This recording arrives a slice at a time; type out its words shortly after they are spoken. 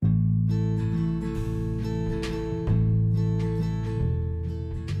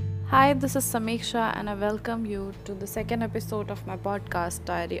Hi, this is Samiksha, and I welcome you to the second episode of my podcast,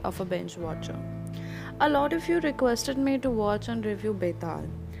 Diary of a Binge Watcher. A lot of you requested me to watch and review Betal,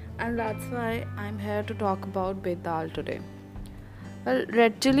 and that's why I'm here to talk about Betal today. Well,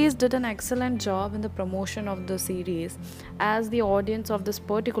 Red Chillies did an excellent job in the promotion of the series, as the audience of this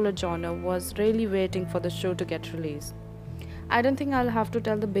particular genre was really waiting for the show to get released. I don't think I'll have to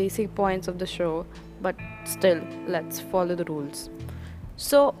tell the basic points of the show, but still, let's follow the rules.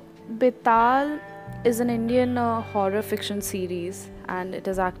 So, Betal is an Indian horror fiction series, and it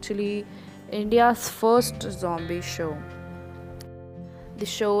is actually India's first zombie show. The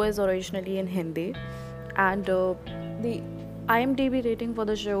show is originally in Hindi, and the IMDb rating for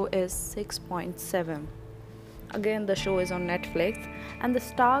the show is 6.7. Again, the show is on Netflix, and the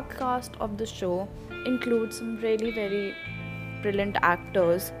star cast of the show includes some really very brilliant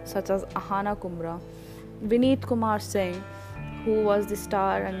actors such as Ahana Kumra, Vineet Kumar Singh, who was the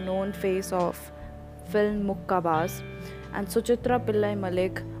star and known face of film Mukkabaz, and Suchitra Pillai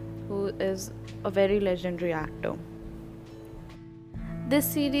Malik, who is a very legendary actor. This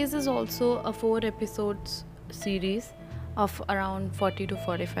series is also a 4 episodes series of around 40 to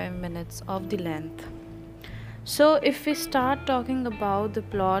 45 minutes of the length. So, if we start talking about the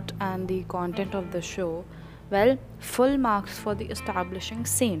plot and the content of the show, well, full marks for the establishing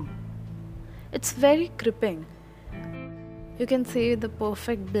scene. It's very gripping. You can see the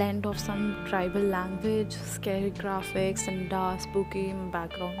perfect blend of some tribal language, scary graphics, and dark, spooky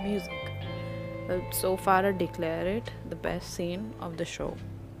background music. Well, so far, I declare it the best scene of the show.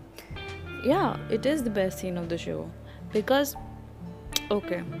 Yeah, it is the best scene of the show because,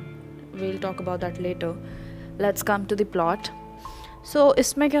 okay, we'll talk about that later. Let's come to the plot. So,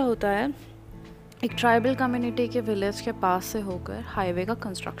 इसमें क्या होता है, एक tribal community के village के पास से होकर highway का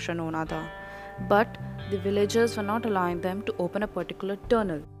कंस्ट्रक्शन होना था, but the villagers were not allowing them to open a particular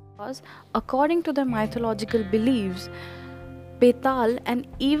tunnel because, according to their mythological beliefs, Betal, an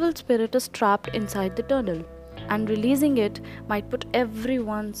evil spirit, is trapped inside the tunnel, and releasing it might put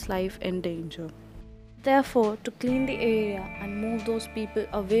everyone's life in danger. Therefore, to clean the area and move those people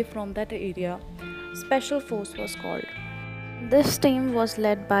away from that area, special force was called. This team was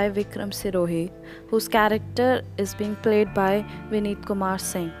led by Vikram Sirohi, whose character is being played by Vineet Kumar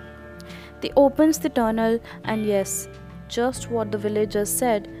Singh. They opens the tunnel, and yes, just what the villagers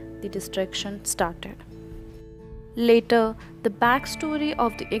said, the destruction started. Later, the backstory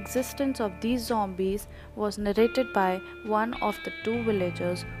of the existence of these zombies was narrated by one of the two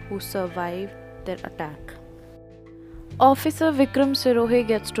villagers who survived their attack. Officer Vikram Sirohi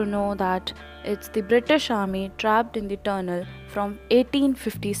gets to know that it's the British Army trapped in the tunnel from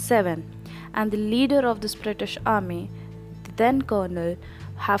 1857, and the leader of this British Army, the then Colonel,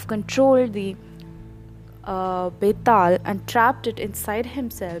 have controlled the Betal and trapped it inside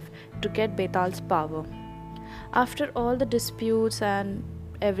himself to get Betal's power. After all the disputes and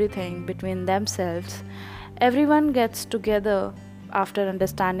everything between themselves, everyone gets together after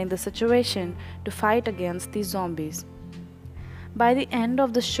understanding the situation to fight against these zombies. By the end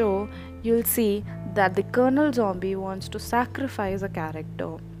of the show, you'll see that the Colonel Zombie wants to sacrifice a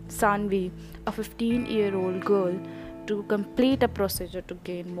character, Sanvi, a 15-year-old girl, to complete a procedure to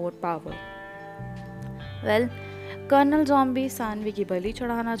gain more power. Well, colonel zombie Saanvi की बलि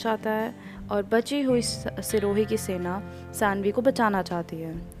चढ़ाना चाहता है और बची हुई सिरोही की सेना सानवी को बचाना चाहती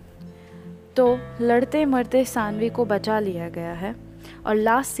है। तो लड़ते मरते सानवी को बचा लिया गया है और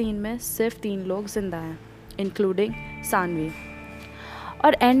लास्ट सीन में सिर्फ 3 लोग जिंदा हैं, इंक्लूडिंग सानवी।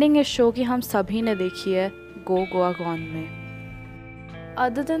 और एंडिंग इस शो की हम सभी ने देखी है गो गोआ गॉन में।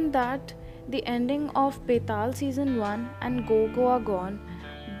 Other than that, the ending of Beetal season 1 and go Goa gone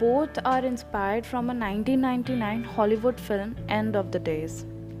both are inspired from a 1999 Hollywood film End of the Days.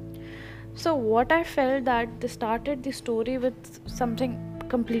 So what I felt that they started the story with something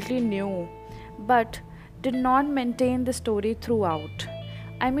completely new but did not maintain the story throughout.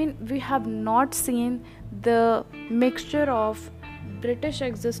 I mean, we have not seen the mixture of British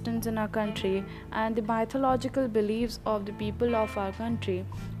existence in our country and the mythological beliefs of the people of our country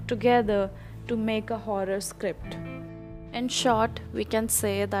together to make a horror script. In short, we can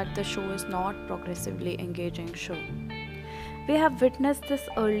say that the show is not progressively engaging show. We have witnessed this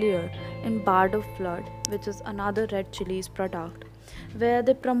earlier in Bard of Flood, which is another Red Chillies product, where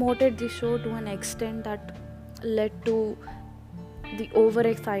they promoted the show to an extent that led to the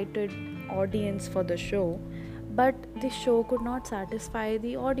overexcited audience for the show, but the show could not satisfy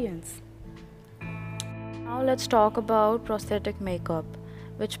the audience. Now let's talk about prosthetic makeup,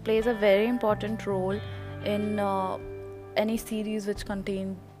 which plays a very important role in any series which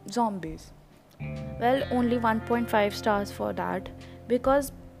contain zombies. Well, only 1.5 stars for that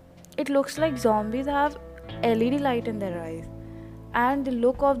because It looks like zombies have LED light in their eyes, and the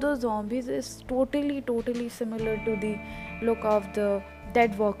look of those zombies is totally similar to the look of the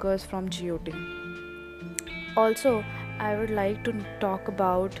dead workers from GOT. Also, I would like to talk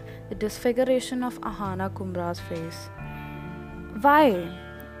about the disfiguration of Ahana Kumra's face. Why?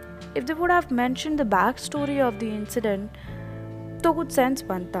 If they would have mentioned the backstory of the incident, तो कुछ sense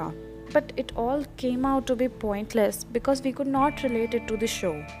बनता. But it all came out to be pointless because we could not relate it to the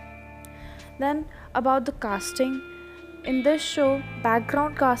show. Then, about the casting. In this show,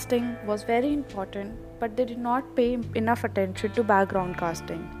 background casting was very important, but they did not pay enough attention to background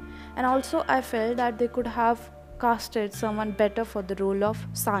casting. And also, I felt that they could have casted someone better for the role of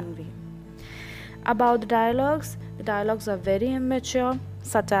Sanvi. About the dialogues are very immature,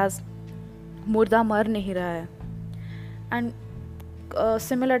 such as Murda mar nahi raha hai. And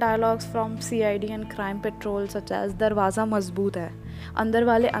similar dialogues from CID and Crime Patrol, such as दरवाज़ा मजबूत है, अंदर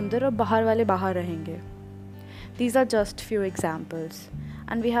वाले अंदर और बाहर वाले बाहर रहेंगे. These are just few examples,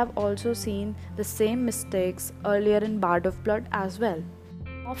 and we have also seen the same mistakes earlier in Bard of Blood as well.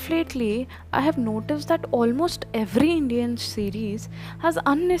 Of lately, I have noticed that almost every Indian series has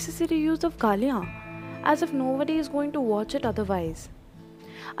unnecessary use of Galiyan, as if nobody is going to watch it otherwise.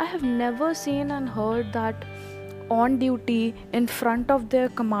 I have never seen and heard that on duty in front of their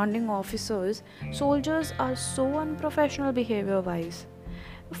commanding officers, soldiers are so unprofessional behavior wise.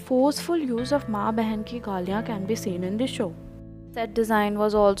 Forceful use of maa behan ki gaaliyan can be seen in the show. Set design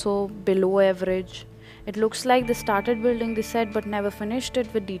was also below average. It looks like they started building the set but never finished it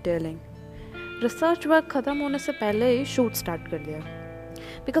with detailing. Research work खत्म होने से पहले ही shoot start कर दिया.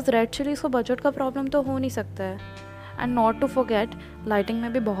 Because Red Chillies को budget का problem तो हो नहीं सकता है. And not to forget, lighting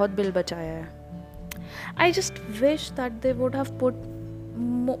में भी बहुत bill बचाया है. I just wish that they would have put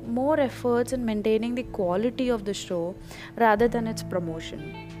more efforts in maintaining the quality of the show rather than its promotion.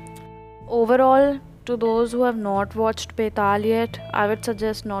 Overall, to those who have not watched Betal yet, I would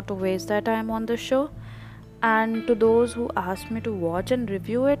suggest not to waste their time on the show. And to those who asked me to watch and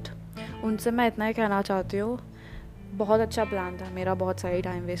review it, उनसे मैं इतना ही कहना चाहती हूँ, बहुत अच्छा plan था मेरा, बहुत सारी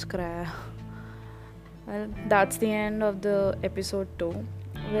टाइम वेस्ट कराया. Well, that's the end of the episode 2.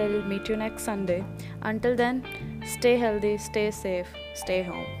 We'll meet you next Sunday. Until then, stay healthy, stay safe, stay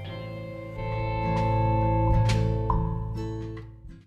home.